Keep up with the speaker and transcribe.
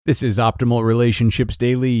This is Optimal Relationships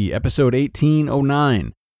Daily, episode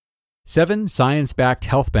 1809. 7 Science-Backed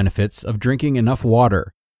Health Benefits of Drinking Enough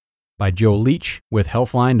Water by Leech with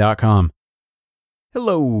Healthline.com.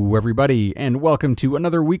 Hello, everybody, and welcome to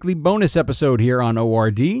another weekly bonus episode here on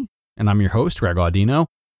ORD, and I'm your host, Greg Audino.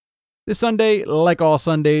 This Sunday, like all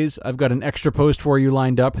Sundays, I've got an extra post for you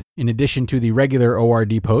lined up, in addition to the regular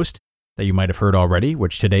ORD post that you might have heard already,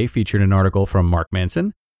 which today featured an article from Mark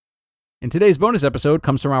Manson. And today's bonus episode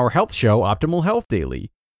comes from our health show, Optimal Health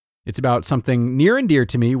Daily. It's about something near and dear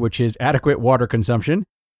to me, which is adequate water consumption.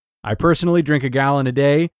 I personally drink a gallon a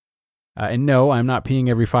day, and no, I'm not peeing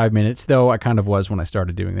every 5 minutes, though I kind of was when I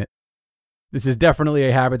started doing it. This is definitely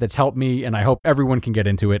a habit that's helped me, and I hope everyone can get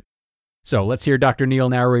into it. So let's hear Dr. Neil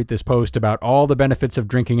narrate this post about all the benefits of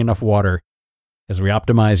drinking enough water as we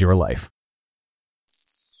optimize your life.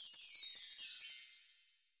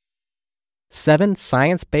 7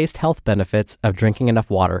 Science-Based Health Benefits of Drinking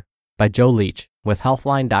Enough Water by Leech with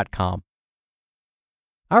Healthline.com.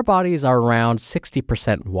 Our bodies are around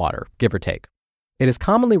 60% water, give or take. It is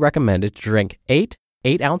commonly recommended to drink 8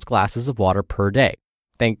 8-ounce glasses of water per day.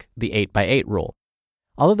 Think the 8x8 rule.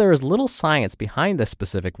 Although there is little science behind this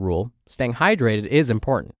specific rule, staying hydrated is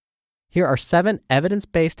important. Here are 7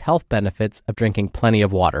 evidence-based health benefits of drinking plenty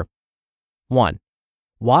of water. 1.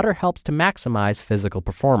 Water helps to maximize physical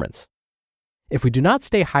performance. If we do not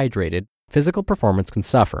stay hydrated, physical performance can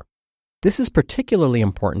suffer. This is particularly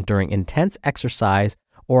important during intense exercise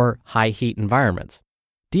or high heat environments.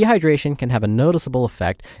 Dehydration can have a noticeable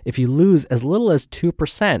effect if you lose as little as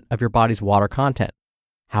 2% of your body's water content.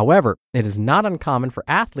 However, it is not uncommon for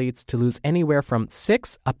athletes to lose anywhere from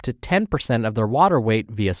 6 up to 10% of their water weight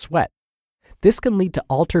via sweat. This can lead to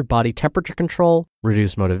altered body temperature control,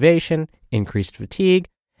 reduced motivation, increased fatigue,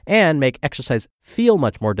 and make exercise feel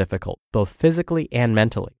much more difficult, both physically and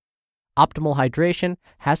mentally. Optimal hydration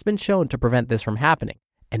has been shown to prevent this from happening,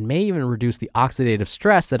 and may even reduce the oxidative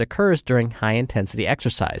stress that occurs during high-intensity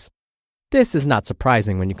exercise. This is not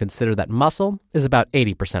surprising when you consider that muscle is about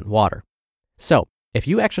 80% water. So, if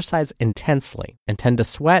you exercise intensely and tend to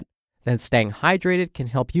sweat, then staying hydrated can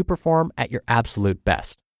help you perform at your absolute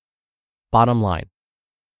best. Bottom line,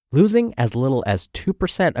 losing as little as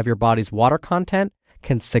 2% of your body's water content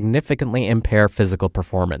can significantly impair physical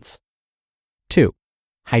performance. 2.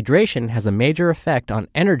 Hydration has a major effect on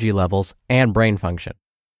energy levels and brain function.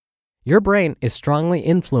 Your brain is strongly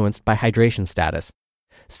influenced by hydration status.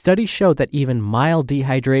 Studies show that even mild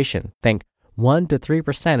dehydration, think 1 to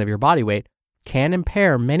 3% of your body weight, can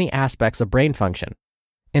impair many aspects of brain function.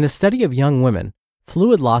 In a study of young women,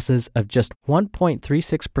 fluid losses of just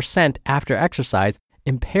 1.36% after exercise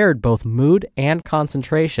impaired both mood and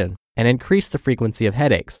concentration and increased the frequency of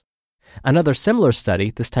headaches. Another similar study,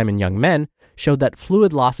 this time in young men, showed that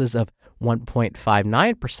fluid losses of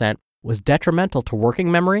 1.59% was detrimental to working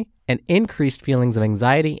memory and increased feelings of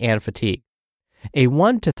anxiety and fatigue. A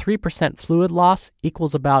 1 to 3% fluid loss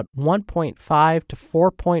equals about 1.5 to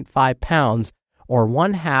 4.5 pounds, or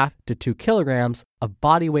 1/2 to 2 kilograms of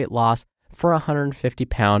body weight loss for a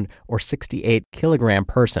 150-pound or 68-kilogram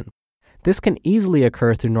person. This can easily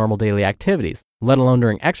occur through normal daily activities, let alone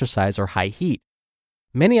during exercise or high heat.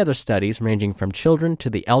 Many other studies, ranging from children to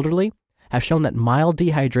the elderly, have shown that mild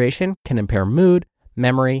dehydration can impair mood,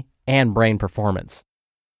 memory, and brain performance.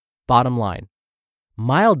 Bottom line,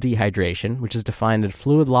 mild dehydration, which is defined as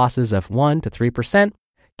fluid losses of 1 to 3%,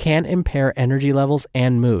 can impair energy levels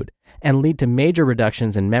and mood, and lead to major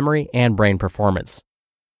reductions in memory and brain performance.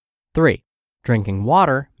 3. Drinking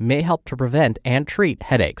water may help to prevent and treat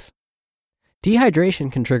headaches.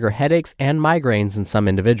 Dehydration can trigger headaches and migraines in some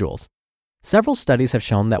individuals. Several studies have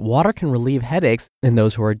shown that water can relieve headaches in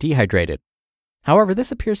those who are dehydrated. However,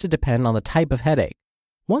 this appears to depend on the type of headache.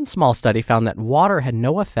 One small study found that water had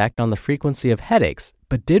no effect on the frequency of headaches,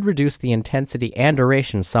 but did reduce the intensity and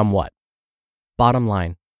duration somewhat. Bottom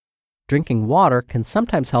line, drinking water can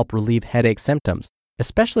sometimes help relieve headache symptoms,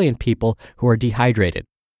 especially in people who are dehydrated.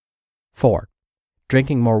 4.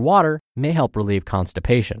 Drinking more water may help relieve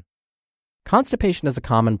constipation. Constipation is a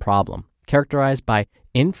common problem, characterized by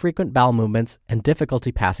infrequent bowel movements and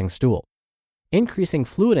difficulty passing stool. Increasing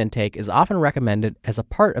fluid intake is often recommended as a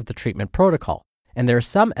part of the treatment protocol, and there is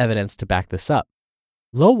some evidence to back this up.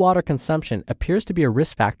 Low water consumption appears to be a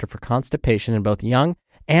risk factor for constipation in both young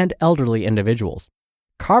and elderly individuals.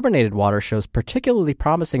 Carbonated water shows particularly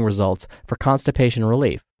promising results for constipation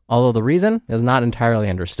relief, although the reason is not entirely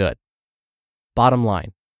understood. Bottom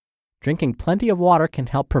line, drinking plenty of water can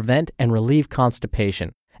help prevent and relieve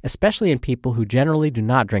constipation, especially in people who generally do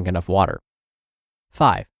not drink enough water.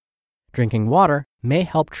 5. Drinking water may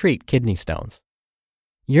help treat kidney stones.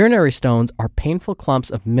 Urinary stones are painful clumps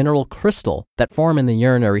of mineral crystal that form in the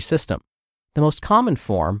urinary system. The most common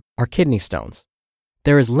form are kidney stones.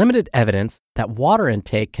 There is limited evidence that water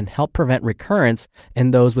intake can help prevent recurrence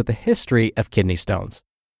in those with a history of kidney stones.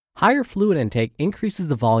 Higher fluid intake increases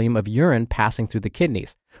the volume of urine passing through the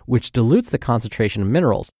kidneys, which dilutes the concentration of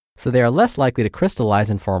minerals, so they are less likely to crystallize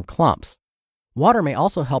and form clumps. Water may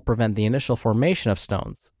also help prevent the initial formation of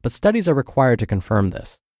stones, but studies are required to confirm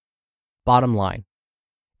this. Bottom line,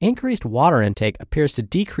 increased water intake appears to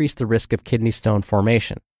decrease the risk of kidney stone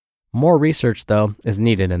formation. More research, though, is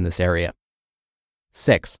needed in this area.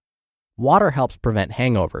 6. Water helps prevent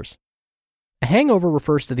hangovers. A hangover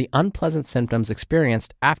refers to the unpleasant symptoms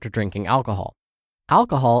experienced after drinking alcohol.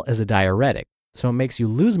 Alcohol is a diuretic, so it makes you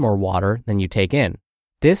lose more water than you take in.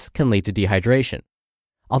 This can lead to dehydration.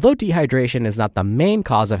 Although dehydration is not the main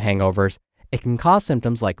cause of hangovers, it can cause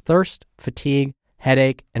symptoms like thirst, fatigue,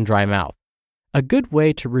 headache, and dry mouth. A good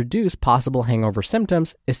way to reduce possible hangover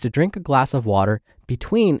symptoms is to drink a glass of water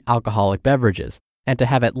between alcoholic beverages and to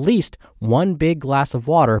have at least one big glass of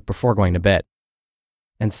water before going to bed.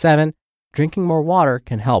 And 7, drinking more water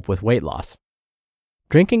can help with weight loss.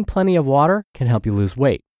 Drinking plenty of water can help you lose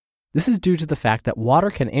weight. This is due to the fact that water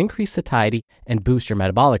can increase satiety and boost your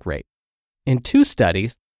metabolic rate. In 2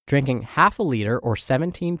 studies, drinking half a liter or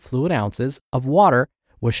 17 fluid ounces of water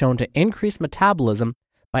was shown to increase metabolism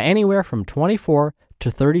by anywhere from 24 to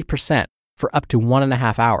 30% for up to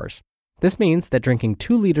 1.5 hours. This means that drinking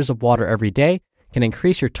 2 liters of water every day can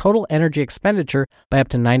increase your total energy expenditure by up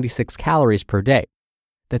to 96 calories per day.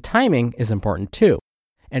 The timing is important too,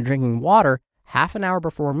 and drinking water half an hour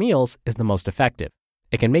before meals is the most effective.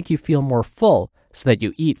 It can make you feel more full so that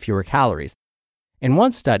you eat fewer calories. In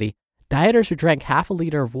one study, dieters who drank half a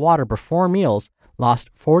liter of water before meals lost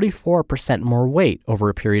 44% more weight over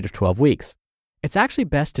a period of 12 weeks. It's actually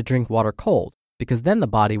best to drink water cold because then the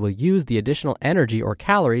body will use the additional energy or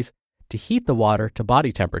calories to heat the water to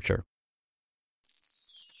body temperature.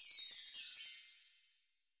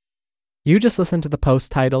 You just listened to the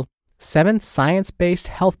post titled 7 Science-Based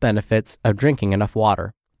Health Benefits of Drinking Enough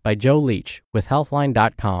Water by Joe Leech with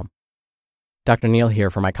Healthline.com. Dr. Neal here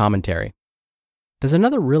for my commentary. There's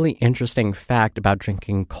another really interesting fact about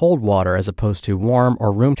drinking cold water as opposed to warm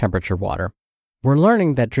or room temperature water. We're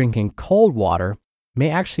learning that drinking cold water may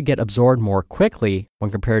actually get absorbed more quickly when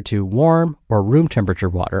compared to warm or room temperature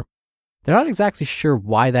water. They're not exactly sure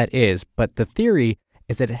why that is, but the theory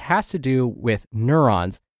is that it has to do with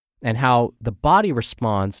neurons and how the body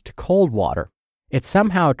responds to cold water. It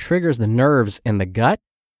somehow triggers the nerves in the gut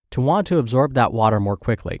to want to absorb that water more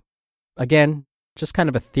quickly. Again, just kind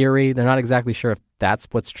of a theory. They're not exactly sure if that's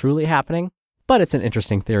what's truly happening, but it's an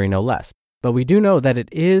interesting theory no less. But we do know that it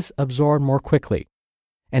is absorbed more quickly.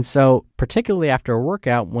 And so, particularly after a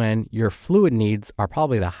workout when your fluid needs are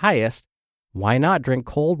probably the highest, why not drink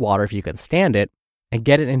cold water if you can stand it and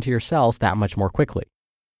get it into your cells that much more quickly?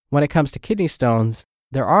 When it comes to kidney stones,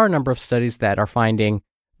 there are a number of studies that are finding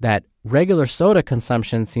that regular soda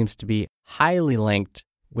consumption seems to be highly linked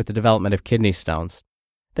with the development of kidney stones.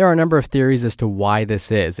 There are a number of theories as to why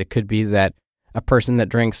this is. It could be that a person that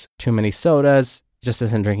drinks too many sodas just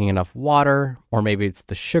isn't drinking enough water, or maybe it's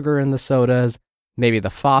the sugar in the sodas, maybe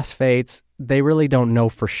the phosphates. They really don't know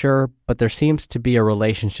for sure, but there seems to be a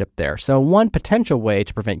relationship there. So one potential way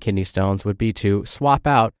to prevent kidney stones would be to swap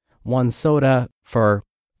out one soda for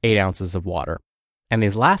 8 ounces of water. And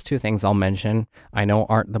these last 2 things I'll mention, I know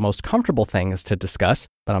aren't the most comfortable things to discuss,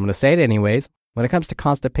 but I'm going to say it anyways. When it comes to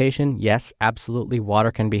constipation, yes, absolutely,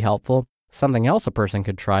 water can be helpful. Something else a person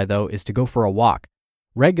could try, though, is to go for a walk.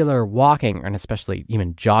 Regular walking, and especially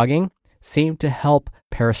even jogging, seem to help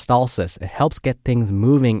peristalsis. It helps get things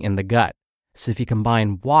moving in the gut. So if you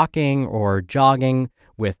combine walking or jogging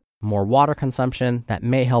with more water consumption, that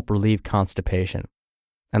may help relieve constipation.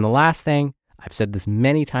 And the last thing, I've said this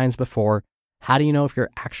many times before, how do you know if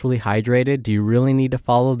you're actually hydrated? Do you really need to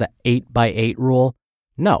follow the 8x8 rule?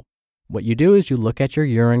 No. What you do is you look at your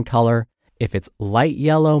urine color. If it's light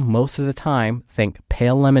yellow most of the time, think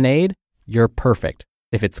pale lemonade, you're perfect.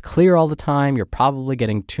 If it's clear all the time, you're probably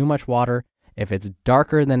getting too much water. If it's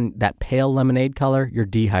darker than that pale lemonade color, you're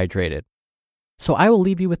dehydrated. So I will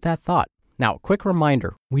leave you with that thought. Now, quick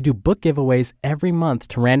reminder, we do book giveaways every month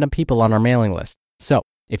to random people on our mailing list. So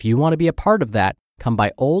if you want to be a part of that, come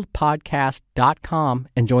by oldpodcast.com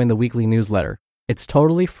and join the weekly newsletter. It's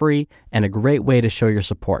totally free and a great way to show your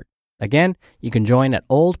support. Again, you can join at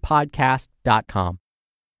oldpodcast.com.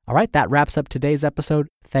 All right, that wraps up today's episode.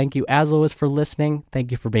 Thank you as always for listening. Thank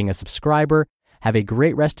you for being a subscriber. Have a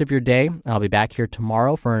great rest of your day. I'll be back here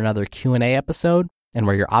tomorrow for another Q&A episode and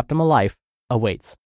where your optimal life awaits.